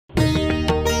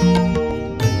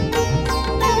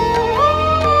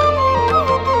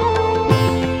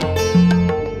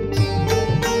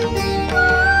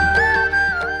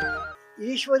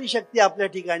ईश्वरी शक्ती आपल्या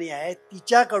ठिकाणी आहे,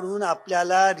 तिच्याकडून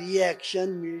आपल्याला रिॲक्शन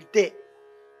मिळते.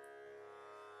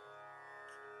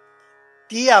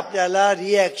 ती आपल्याला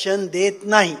रिॲक्शन देत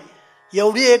नाही.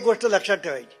 एवढी एक गोष्ट लक्षात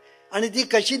ठेवायची. आणि ती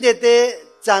कशी देते,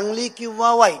 चांगली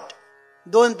किंवा वाईट,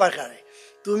 दोन प्रकार आहे.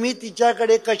 तुम्ही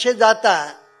तिच्याकडे कसे जाता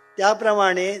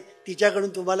त्याप्रमाणे तिच्याकडून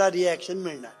तुम्हाला रिॲक्शन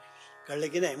मिळणार. कळलं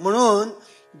की नाही? म्हणून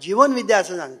जीवनविद्या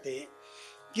असं सांगते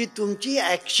की तुमची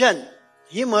ॲक्शन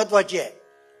ही महत्त्वाची आहे.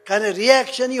 कारण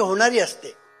रिॲक्शन ही होणारी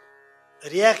असते,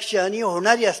 रिॲक्शन ही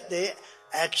होणारी असते,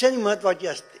 ॲक्शन ही महत्त्वाची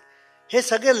असते. हे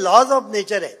सगळे लॉज ऑफ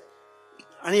नेचर आहेत.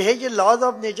 आणि हे जे लॉज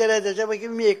ऑफ नेचर आहे त्याच्यापैकी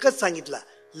मी एकच सांगितला,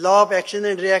 law of action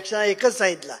and reaction एकच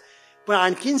सांगितला. पण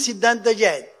आणखीन सिद्धांत जे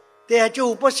आहेत ते ह्याचे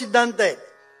उपसिद्धांत आहेत.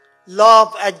 Law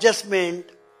of adjustment,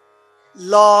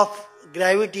 law of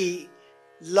gravity,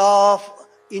 law of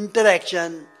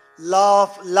interaction, law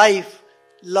of life,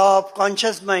 law of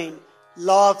conscious mind,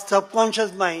 law of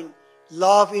subconscious mind, law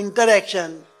of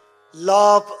interaction, law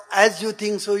of as you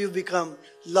think so you become,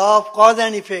 law of cause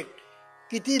and effect.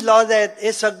 किती lodge आहेत.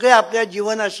 हे सगळे आपल्या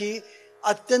जीवनाशी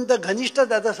अत्यंत घनिष्ठ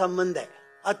त्याचा संबंध आहे,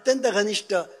 अत्यंत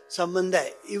घनिष्ठ संबंध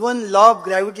आहे. इवन लॉ ऑफ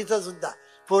ग्रॅव्हिटीचा सुद्धा,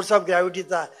 फोर्स ऑफ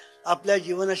ग्रॅव्हिटीचा आपल्या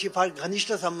जीवनाशी फार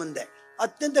घनिष्ठ संबंध आहे,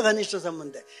 अत्यंत घनिष्ठ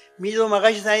संबंध आहे. मी जो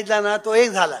मगाशी सांगितला ना तो एक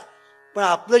झाला, पण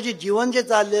आपलं जे जीवन जे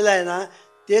चाललेलं आहे ना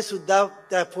ते सुद्धा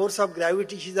त्या फोर्स ऑफ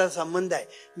ग्रॅव्हिटीशी जा संबंध आहे.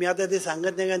 मी आता ते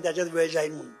सांगत नाही कारण त्याच्यात वेळ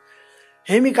जाईल म्हणून.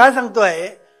 हे मी काय सांगतो आहे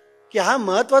की हा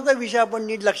महत्त्वाचा विषय आपण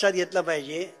नीट लक्षात घेतला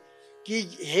पाहिजे की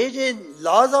हे जे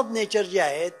लॉज ऑफ नेचर जे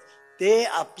आहेत ते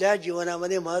आपल्या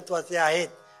जीवनामध्ये महत्त्वाचे आहेत.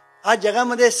 आज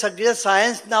जगामध्ये सगळे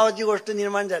सायन्स नावाची गोष्ट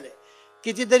निर्माण झाली.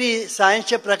 कितीतरी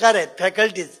सायन्सचे प्रकार आहेत,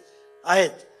 फॅकल्टीज आहेत.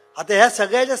 आता ह्या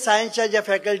सगळ्या ज्या सायन्सच्या ज्या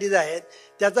फॅकल्टीज आहेत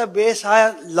त्याचा बेस हा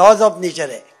लॉज ऑफ नेचर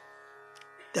आहे.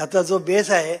 त्याचा जो बेस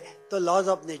आहे तो लॉज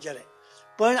ऑफ नेचर आहे.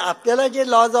 पण आपल्याला जे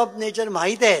लॉज ऑफ नेचर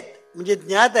माहीत आहेत म्हणजे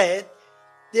ज्ञात आहेत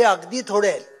ते अगदी थोडे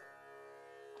आहेत,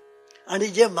 आणि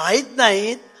जे माहीत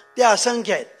नाहीत ते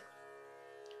असंख्य आहेत.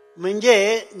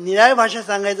 म्हणजे निराळ्या भाषेत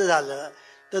सांगायचं झालं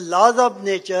तर lodge of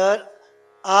nature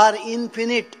R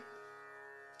infinite,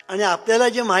 आणि आपल्याला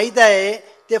जे माहीत आहे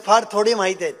ते फार थोडे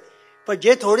माहीत आहेत. पण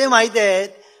जे थोडे माहीत आहेत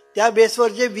त्या बेसवर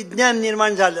जे विज्ञान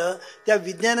निर्माण झालं, त्या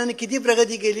विज्ञानाने किती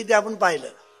प्रगती केली ते आपण पाहिलं.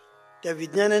 त्या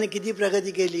विज्ञानाने किती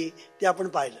प्रगती केली ते आपण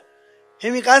पाहिलं. हे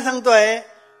मी काय सांगतो आहे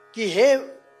की हे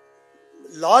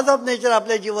लॉज ऑफ नेचर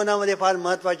आपल्या जीवनामध्ये फार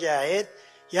महत्त्वाचे आहेत.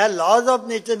 ह्या लॉज ऑफ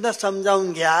नेचरना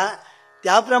समजावून घ्या,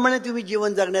 त्याप्रमाणे तुम्ही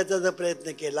जीवन जगण्याचा जर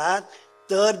प्रयत्न केला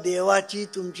तर देवाची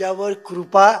तुमच्यावर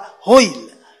कृपा होईल.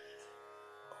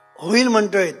 होईल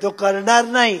म्हणतोय, तो करणार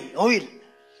नाही, होईल.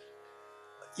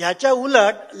 ह्याच्या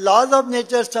उलट लॉज ऑफ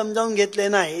नेचर समजावून घेतले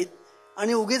नाहीत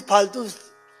आणि उगीच फालतू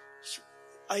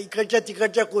इकडच्या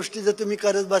तिकडच्या गोष्टी जर तुम्ही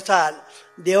करत बसाल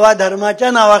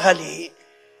देवाधर्माच्या नावाखाली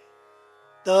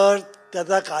तर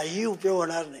त्याचा काही उपयोग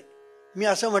होणार नाही. मी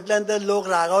असं म्हटल्यानंतर लोक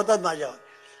रागावतात माझ्यावर,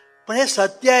 पण हे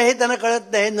सत्य आहे हे त्यांना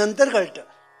कळत नाही, नंतर कळतं.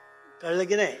 कळलं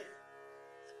की नाही?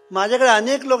 माझ्याकडे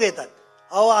अनेक लोक येतात,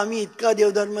 अहो आम्ही इतका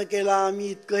देवधर्म केला, आम्ही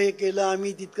इतकं हे केलं,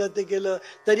 आम्ही तितकं ते केलं,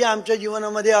 तरी आमच्या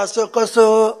जीवनामध्ये असं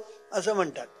कसं असं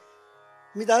म्हणतात.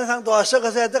 मी त्यांना सांगतो असं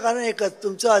कसं याचं कारण एकच,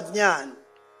 तुमचं अज्ञान,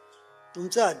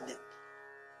 तुमचं अज्ञान.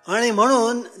 आणि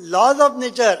म्हणून लॉज ऑफ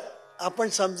नेचर आपण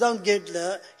समजावून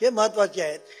घेतलं हे महत्त्वाचे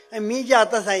आहेत. आणि मी जे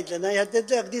आता सांगितलं ना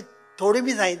ह्याच्यातले अगदी थोडे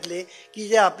मी सांगितले की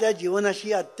जे आपल्या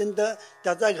जीवनाशी अत्यंत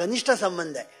त्याचा घनिष्ठ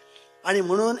संबंध आहे. आणि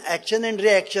म्हणून action and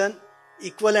reaction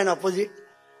equal and opposite,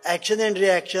 action and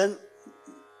reaction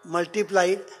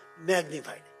multiplied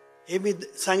magnified, हे मी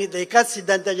सांगितलं. एकाच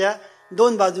सिद्धांताच्या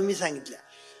दोन बाजू मी सांगितल्या.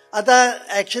 आता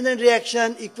action and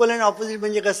reaction equal and opposite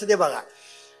म्हणजे कसं ते बघा.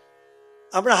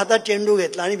 आपण हातात चेंडू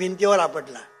घेतला आणि भिंतीवर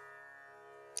आपटला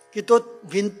की तो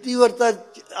भिंतीवरचा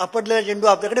आपटलेला चेंडू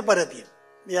आपल्याकडे परत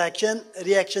येईल, ॲक्शन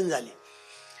रिॲक्शन झाली.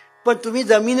 पण तुम्ही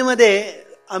जमिनीमध्ये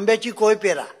आंब्याची कोय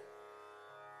पेरा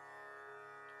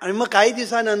आणि मग काही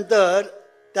दिवसानंतर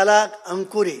त्याला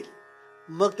अंकुर येईल,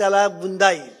 मग त्याला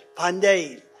बुंदा येईल, फांद्या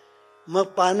येईल, मग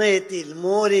पानं येतील,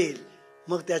 मोहर येईल,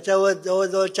 मग त्याच्यावर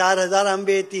जवळजवळ 4000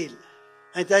 आंबे येतील.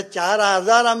 आणि त्या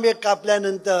 4000 आंबे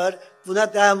कापल्यानंतर पुन्हा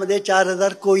त्यामध्ये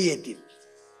 4000 कोई येतील.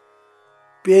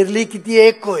 पेरली किती?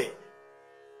 एक कोय,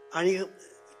 आणि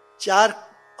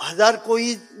 4000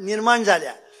 कोई निर्माण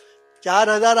झाल्या,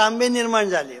 4000 आंबे निर्माण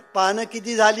झाले. पानं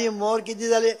किती झाली, मोहर किती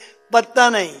झाले, पत्ता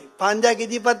नाही. फांद्या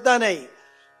किती, पत्ता नाही.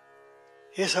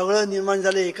 हे सगळं निर्माण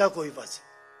झालं एका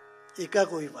कोईपासून, एका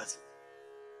कोईपासून.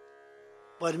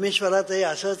 परमेश्वराचं हे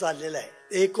असं चाललेलं आहे.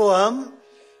 एकोहम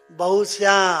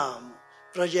बहुश्याम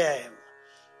प्रजयाम.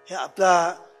 हे आपला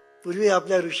पूर्वी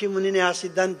आपल्या ऋषीमुनीने हा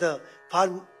सिद्धांत फार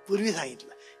पूर्वी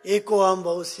सांगितला. एकोहम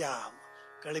बहुश्याम.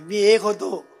 कारण मी एक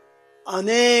होतो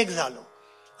अनेक झालो.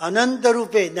 अनंत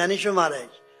रूपे ज्ञानेश्वर महाराज,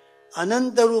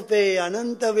 अनंत रूपे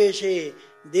अनंत वेशे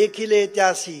देखिले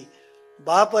त्यासी,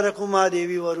 बाप रखुमा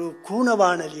देवीवरू खून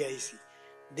बाणली ऐसी.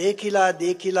 देखिला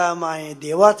देखिला माये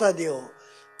देवाचा देव,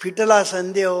 फिटला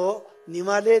संदेह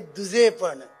निमाले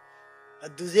दुजेपण.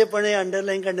 दुजेपण हे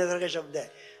अंडरलाईन करण्यासारखा शब्द आहे,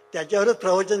 त्याच्यावरच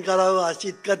प्रवचन करावं अशी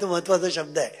इतका तो महत्वाचा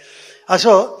शब्द आहे.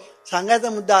 असो सांगायचा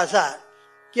मुद्दा असा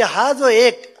की हा जो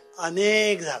एक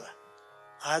अनेक झाला,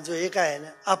 हा जो एक आहे ना,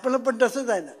 आपलं पण तसंच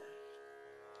आहे ना.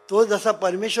 तो जसा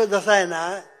परमेश्वर जसा आहे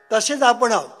ना तसेच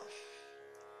आपण आहोत,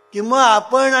 किंवा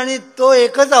आपण आणि तो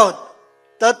एकच आहोत.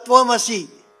 तत्वमसी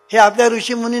हे आपल्या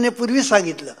ऋषीमुनीने पूर्वीच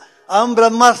सांगितलं. अहम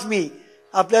ब्रह्मास्मी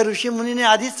आपल्या ऋषीमुनीने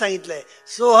आधीच सांगितलंय.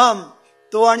 सोहम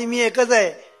तो आणि मी एकच आहे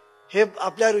हे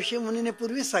आपल्या ऋषीमुनीने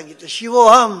पूर्वीच सांगितलं.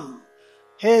 शिवोहम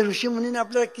हे ऋषीमुनीने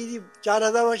आपल्याला किती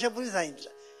 4000 वर्षापूर्वी सांगितलं.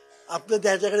 आपलं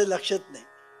त्याच्याकडे लक्षच नाही.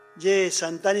 जे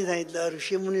संतांनी सांगितलं,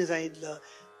 ऋषीमुनी सांगितलं,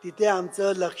 तिथे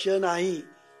आमचं लक्ष नाही.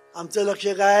 आमचं लक्ष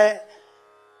काय,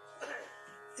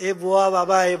 हे बुवा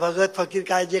बाबा हे भगत फकीर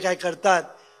काय जे काय करतात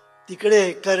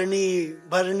तिकडे करणी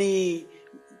भरणी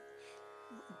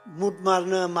मूठ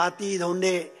मारणं माती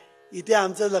धोंडे, इथे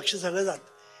आमचं लक्ष सगळं जातं.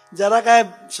 जरा काय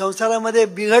संसारामध्ये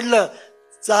बिघडलं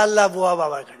चालला बुवा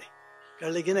बाबाकडे.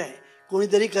 कळलं की नाही.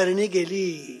 कोणीतरी करणी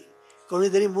केली,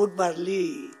 कोणीतरी मूठ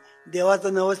मारली, देवाचा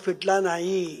नवस फिटला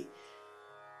नाही,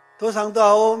 तो सांगतो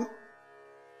अहो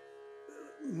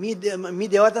मी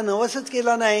देवाचा नवसच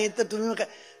केला नाही. तर तुम्ही काय,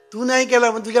 तू नाही केला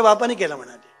पण तुझ्या बापाने केला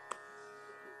म्हणाले.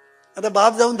 आता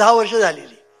बाप जाऊन 10 वर्ष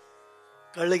झालेली.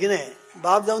 कळलं की नाही.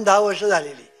 बाप जाऊन 10 वर्ष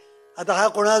झालेली. आता हा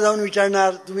कोणाला जाऊन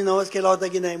विचारणार तुम्ही नवस केला होता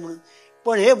की नाही म्हणून.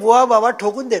 पण हे बुवा बाबा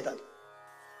ठोकून देतात.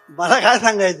 मला काय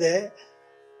सांगायचंय,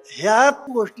 ह्या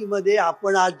गोष्टीमध्ये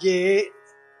आपण आज जे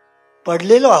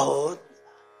पडलेलो आहोत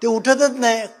ते उठतच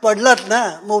नाही. पडलात ना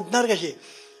मग उठणार कसे.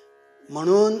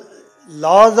 म्हणून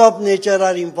lodge of nature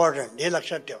R important हे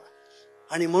लक्षात ठेवा.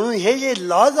 आणि म्हणून हे जे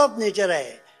लॉज ऑफ नेचर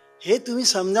आहे हे तुम्ही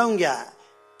समजावून घ्या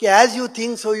की as you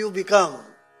think so you become.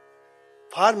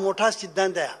 फार मोठा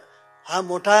सिद्धांत आहे हा,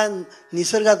 मोठा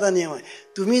निसर्गाचा नियम आहे.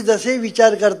 तुम्ही जसे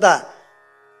विचार करता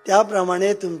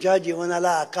त्याप्रमाणे तुमच्या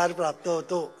जीवनाला आकार प्राप्त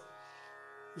होतो.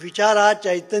 विचार हा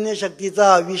चैतन्य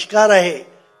शक्तीचा आविष्कार आहे.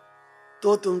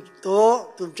 तो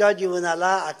तुमच्या जीवनाला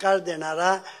आकार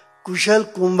देणारा कुशल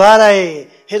कुंभार आहे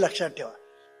हे लक्षात ठेवा.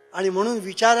 आणि म्हणून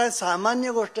विचार हा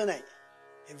सामान्य गोष्ट नाही.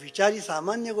 विचार ही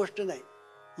सामान्य गोष्ट नाही.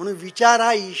 म्हणून विचार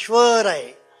हा ईश्वर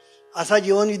आहे असा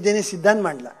जीवनविद्येने सिद्धांत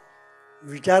मांडला.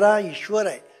 विचार हा ईश्वर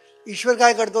आहे. ईश्वर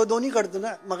काय करतो, दोन्ही करतो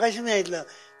ना. मगाशी मी ऐकलं,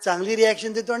 चांगली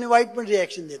रिॲक्शन देतो आणि वाईट पण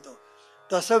रिॲक्शन देतो.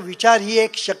 तसं विचार ही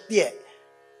एक शक्ती आहे,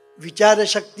 विचार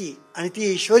शक्ती, आणि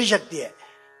ती ईश्वरी शक्ती आहे.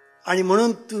 आणि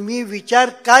म्हणून तुम्ही विचार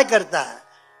काय करता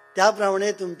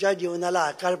त्याप्रमाणे तुमच्या जीवनाला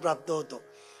आकार प्राप्त होतो.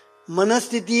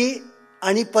 मनस्थिती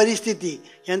आणि परिस्थिती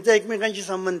यांचा एकमेकांशी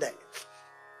संबंध आहे.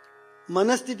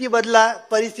 मनस्थिती बदला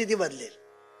परिस्थिती बदलेल,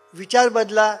 विचार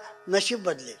बदला नशीब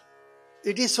बदलेल.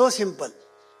 It is so simple.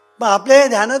 पण आपल्या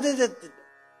ध्यानातच येत नाही.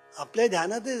 आपल्या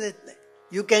ध्यानातच येत नाही.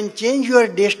 You can change your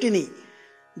destiny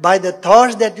by the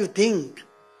thoughts that you think,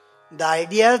 the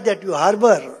ideas that you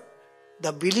harbor,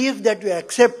 the beliefs that you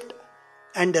accept,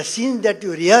 and the scenes that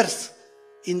you rehearse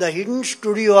in the hidden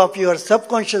studio of your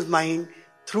subconscious mind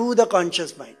through the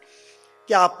conscious mind.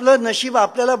 की आपलं नशीब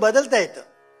आपल्याला बदलता येतं.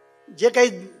 जे काही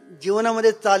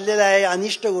जीवनामध्ये चाललेलं आहे,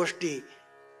 अनिष्ट गोष्टी,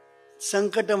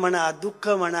 संकट म्हणा, दुःख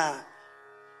म्हणा,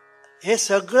 हे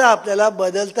सगळं आपल्याला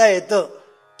बदलता येतं.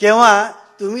 केव्हा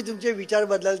तुम्ही तुमचे विचार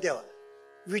बदलाल तेव्हा.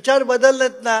 विचार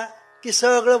बदलत ना की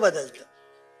सगळं बदलतं.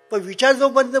 पण विचार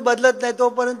जोपर्यंत बदलत नाही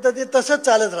तोपर्यंत ते तसंच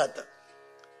चालत राहतं.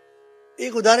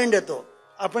 एक उदाहरण देतो.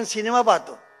 आपण सिनेमा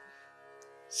पाहतो.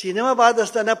 सिनेमा पाहत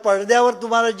असताना पडद्यावर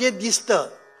तुम्हाला जे दिसतं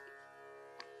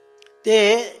ते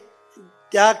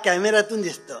त्या कॅमेऱ्यातून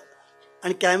दिसतं.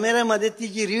 आणि कॅमेऱ्यामध्ये ती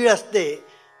जी रीळ असते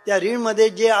त्या रीळमध्ये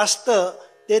जे असतं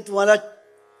ते तुम्हाला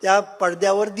त्या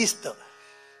पडद्यावर दिसतं.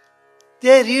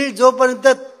 ते रीळ जोपर्यंत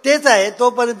तेच आहे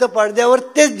तोपर्यंत पडद्यावर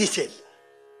तेच दिसेल,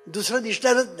 दुसरं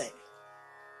दिसणारच नाही.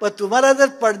 पण तुम्हाला जर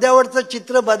पडद्यावरचं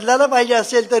चित्र बदलायला पाहिजे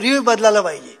असेल तर रीळ बदलायला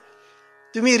पाहिजे.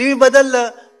 तुम्ही रीळ बदललं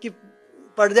की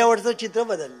पडद्यावरचं चित्र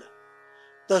बदललं.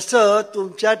 तसं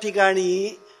तुमच्या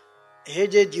ठिकाणी हे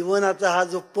जे जीवनाचा हा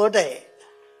जो पट आहे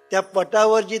त्या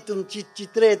पटावर जी तुमची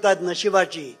चित्र येतात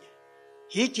नशिबाची,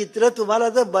 ही चित्र तुम्हाला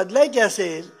जर बदलायची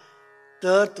असेल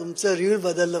तर तुमचं रीळ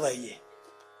बदललं पाहिजे.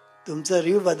 तुमचं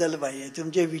रीळ बदललं पाहिजे,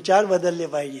 तुमचे विचार बदलले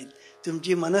पाहिजेत,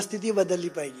 तुमची मनस्थिती बदलली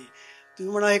पाहिजे.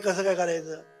 तुम्ही म्हणा हे कसं काय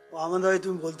करायचं, वामनराव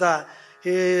तुम्ही बोलता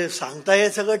हे सांगता हे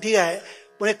सगळं ठीक आहे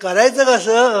पण हे करायचं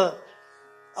कसं.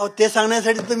 अहो ते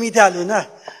सांगण्यासाठी तर मी इथे आलोय ना.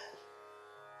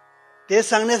 ते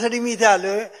सांगण्यासाठी मी इथे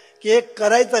आलोय की हे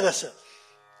करायचं कसं,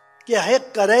 की हे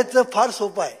करायचं फार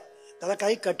सोपं आहे, त्याला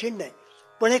काही कठीण नाही,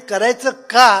 पण हे करायचं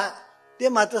का ते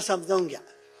मात्र समजावून घ्या.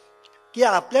 की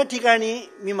आपल्या ठिकाणी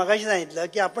मी मगाशी सांगितलं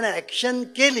की आपण ॲक्शन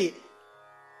केली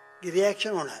की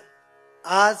रिॲक्शन होणार.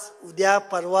 आज उद्या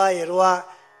परवा एरवा,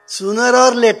 सुनर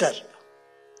ऑर लेटर.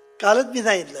 कालच मी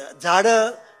सांगितलं,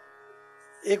 झाडं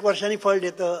 1 वर्षांनी फळ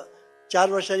देतं, 4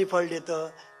 वर्षांनी फळ देतं,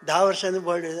 10 वर्षांनी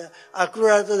फळ देतं.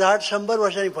 अक्रोडाचं झाड 100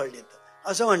 वर्षांनी फळ देतं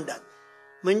असं म्हणतात.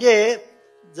 म्हणजे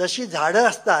जशी झाडं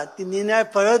असतात ती निरनिराळी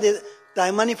फळं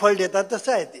टायमाने फळ देतात,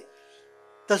 तसं आहे ते.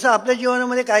 तसं आपल्या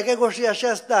जीवनामध्ये काय काय गोष्टी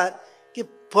अशा असतात की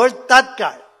फळ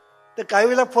तात्काळ, तर काही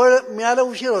वेळेला फळ मिळायला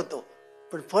उशीर होतो,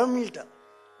 पण फळ मिळतं.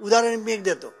 उदाहरण मी एक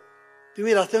देतो.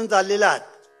 तुम्ही रस्त्यावरून चाललेला आहात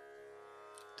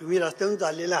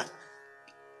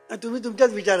आणि तुम्ही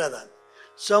तुमच्याच विचारात आहात.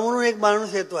 समोरून एक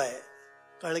माणूस येतो आहे,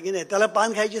 कळलं की नाही, त्याला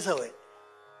पान खायची सवय.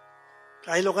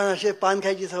 काही लोकांना असे पान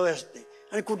खायची सवय असते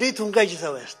आणि कुठेही थुंकायची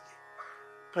सवय असते,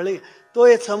 कळलं.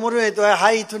 तो समोरून येतोय, हा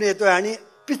इथून येतोय आणि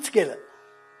पीच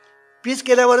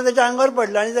केल्यावर त्याच्या अंगावर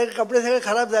पडलं आणि त्याचे कपडे सगळे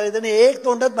खराब झाले. त्याने एक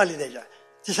तोंडात मारली, त्याच्या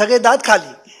ते सगळे दात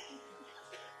खाली.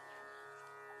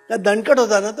 दणकट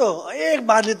होता ना तो, एक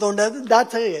मारली तोंडात, दात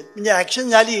सगळे. म्हणजे ऍक्शन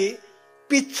झाली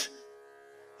पीच,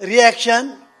 रिॲक्शन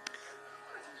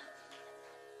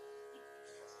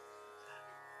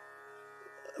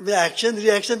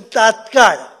रिॲक्शन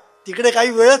तात्काळ, तिकडे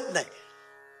काही वेळच नाही.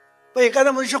 पण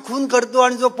एखादा मनुष्य खून करतो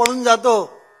आणि जो पळून जातो,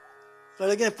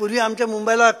 कळलं की नाही. पूर्वी आमच्या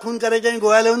मुंबईला खून करायचे आणि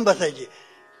गोव्याला येऊन बसायचे,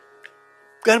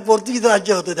 कारण पोर्तुगीज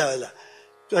राज्य होतं त्यावेळेला,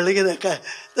 कळलं की नाही. काय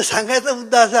तर सांगायचा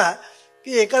मुद्दा असा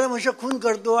की एखादा मनुष्य खून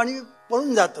करतो आणि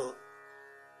पळून जातो,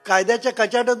 कायद्याच्या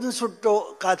कचाट्यातून सुटतो,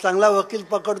 का चांगला वकील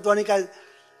पकडतो आणि काय,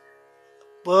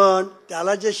 पण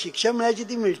त्याला जे शिक्षा मिळायची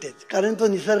ती मिळतेच, कारण तो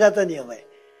निसर्गाचा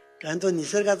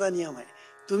नियम आहे.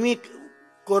 तुम्ही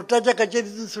कोर्टाच्या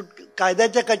कचेरीतून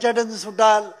कायद्याच्या कचाट्यातून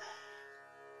सुटाल,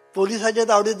 पोलिसाच्या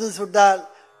तावडीतून सुटाल,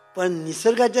 पण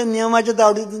निसर्गाच्या नियमाच्या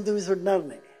तावडीतून तुम्ही सुटणार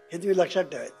नाही, हे तुम्ही लक्षात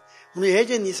ठेवायचं. म्हणजे हे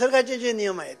जे निसर्गाचे जे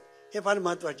नियम आहेत हे फार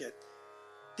महत्त्वाचे आहेत.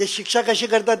 ते शिक्षा कशी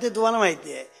करतात ते तुम्हाला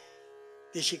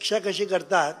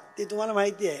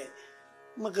माहिती आहे.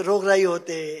 मग रोगराई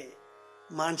होते,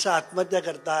 माणसं आत्महत्या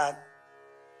करतात,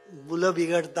 मुलं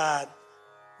बिघडतात,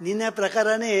 निन्या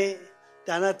प्रकाराने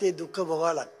त्यांना ते दुःख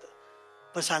भोगावं लागतं.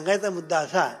 पण सांगायचा मुद्दा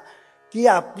असा की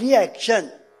आपली ॲक्शन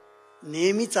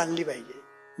नेहमी चांगली पाहिजे,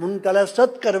 म्हणून त्याला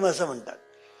सत्कर्म असं म्हणतात.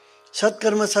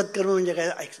 सत्कर्म म्हणजे काय,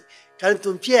 कारण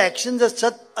तुमची ॲक्शन जर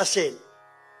सत असेल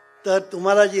तर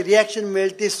तुम्हाला जी रिॲक्शन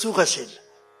मिळेल ते सुख असेल.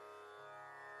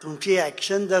 तुमची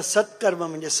ॲक्शन जर सत्कर्म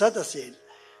म्हणजे सत असेल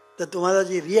तर तुम्हाला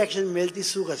जी रिॲक्शन मिळेल ती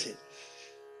सुख असेल.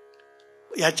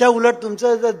 ह्याच्या उलट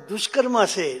तुमचं जर दुष्कर्म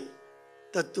असेल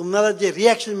तर तुम्हाला जे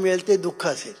रिॲक्शन मिळेल ते दुःख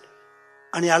असेल.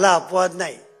 आणि याला अपवाद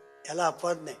नाही.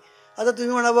 आता तुम्ही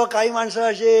म्हणा बा, काही माणसं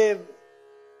असे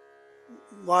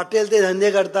वाटेल ते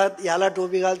धंदे करतात, याला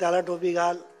टोपी घाल त्याला टोपी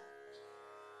घाल,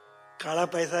 काळा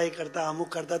पैसा हे करतात, अमुक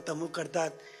करतात तमुक करतात,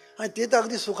 आणि ते तर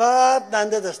अगदी सुखात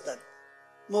नांदत असतात.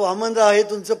 मग वामनराव, हे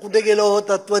तुमचं कुठे गेलो हो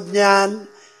तत्वज्ञान,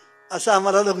 असं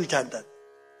आम्हाला लोक विचारतात.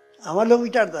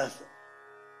 असं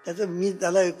त्याचं मी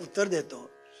त्याला एक उत्तर देतो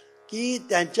की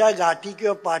त्यांच्या गाठी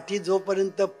किंवा पाठी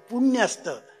जोपर्यंत पुण्य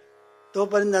असतं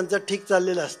तोपर्यंत त्यांचं ठीक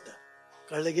चाललेलं असतं,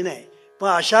 कळलं की नाही. पण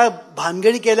अशा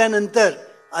भानगडी केल्यानंतर,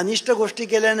 अनिष्ट गोष्टी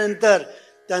केल्यानंतर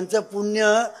त्यांचं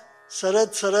पुण्य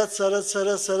सरत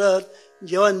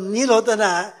जेव्हा नील होतं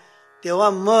ना, तेव्हा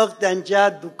मग त्यांच्या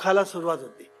दुःखाला सुरुवात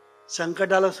होते,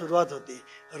 संकटाला सुरुवात होते,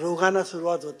 रोगांना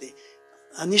सुरुवात होते,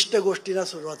 अनिष्ट गोष्टींना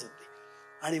सुरुवात होते.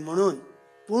 आणि म्हणून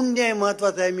पुण्य हे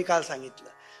महत्त्वाचं आहे, मी काल सांगितलं.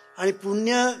 आणि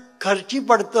पुण्य खर्ची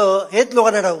पडतं हेच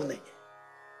लोकांना ठाऊक नाही.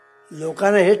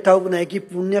 की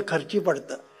पुण्य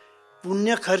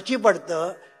खर्ची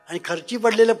पडतं आणि खर्ची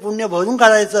पडलेलं पुण्य भरून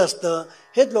काढायचं असतं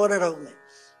हेच लोकांना ठाऊक नाही.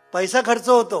 पैसा खर्च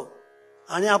होतो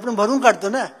आणि आपण भरून काढतो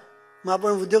ना. मग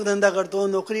आपण उद्योगधंदा करतो,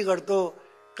 नोकरी करतो,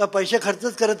 का पैसे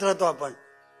खर्चच करत राहतो. आपण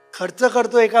खर्च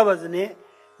करतो एका बाजूने,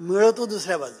 मिळवतो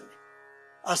दुसऱ्या बाजूने.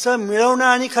 असं मिळवणं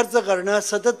आणि खर्च करणं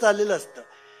सतत चाललेलं असतं.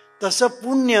 तसं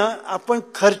पुण्य आपण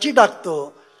खर्ची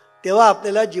टाकतो तेव्हा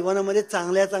आपल्याला जीवनामध्ये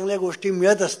चांगल्या चांगल्या गोष्टी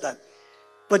मिळत असतात.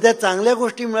 पण त्या चांगल्या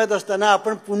गोष्टी मिळत असताना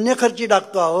आपण पुण्य खर्ची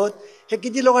टाकतो आहोत हे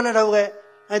किती लोकांना ठाऊक आहे.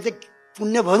 आणि ते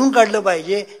पुण्य भरून काढलं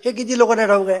पाहिजे हे किती लोकांना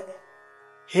ठाऊक आहे.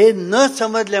 हे न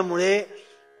समजल्यामुळे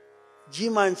जी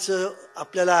माणसं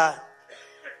आपल्याला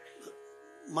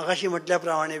मगाशी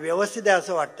म्हटल्याप्रमाणे व्यवस्थित आहे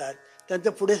असं वाटतात, त्यांचं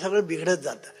पुढे सगळं बिघडत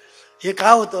जातं. हे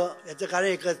का होतं? याचं कारण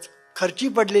एकच, खर्ची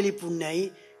पडलेली पुण्याई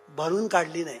भरून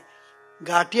काढली नाही.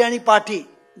 गाठी आणि पाठी,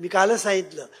 मी कालच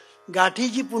सांगितलं, गाठी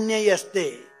जी पुण्याई असते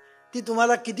ती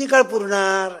तुम्हाला किती काळ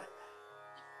पुरणार.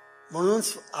 म्हणून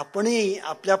आपणही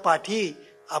आपल्या पाठी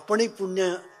आपणही पुण्य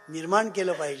निर्माण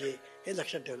केलं पाहिजे, हे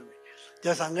लक्षात ठेवलं पाहिजे.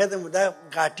 तेव्हा सांगायचा मुद्दा,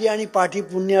 गाठी आणि पाठी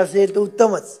पुण्य असेल तर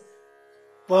उत्तमच,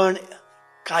 पण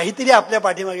काहीतरी आपल्या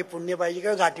पाठीमागे पुण्य पाहिजे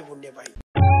किंवा गाठी पुण्य पाहिजे.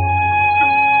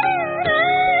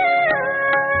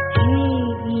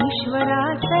 ईश्वरा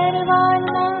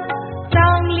सर्वांना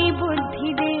चांगली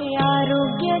बुद्धी दे,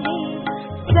 आरोग्य दे,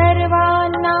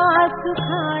 सर्वांना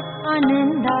सुखात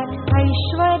आनंदात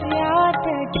ऐश्वर्यात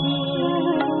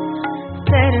ठेव,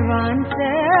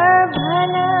 सर्वांचं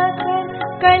भलं कर,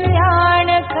 कल्याण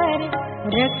कर,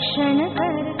 रक्षण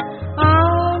कर,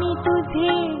 आणि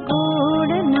तुझे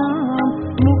गोड नाम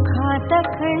मुखात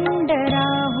खंड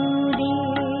राहू दे.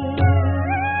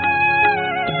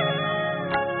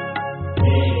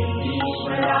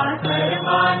 ईश्वरा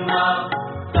सर्वांना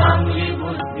चांगली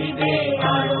बुद्धी दे,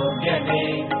 आरोग्य दे,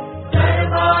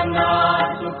 सर्वांना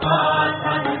सुखात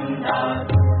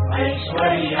आनंदात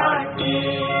ऐश्वर्यात दे,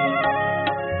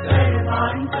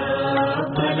 सर्वांचं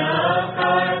भलं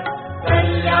कर,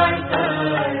 कल्याण कर,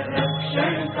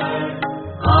 रक्षण कर,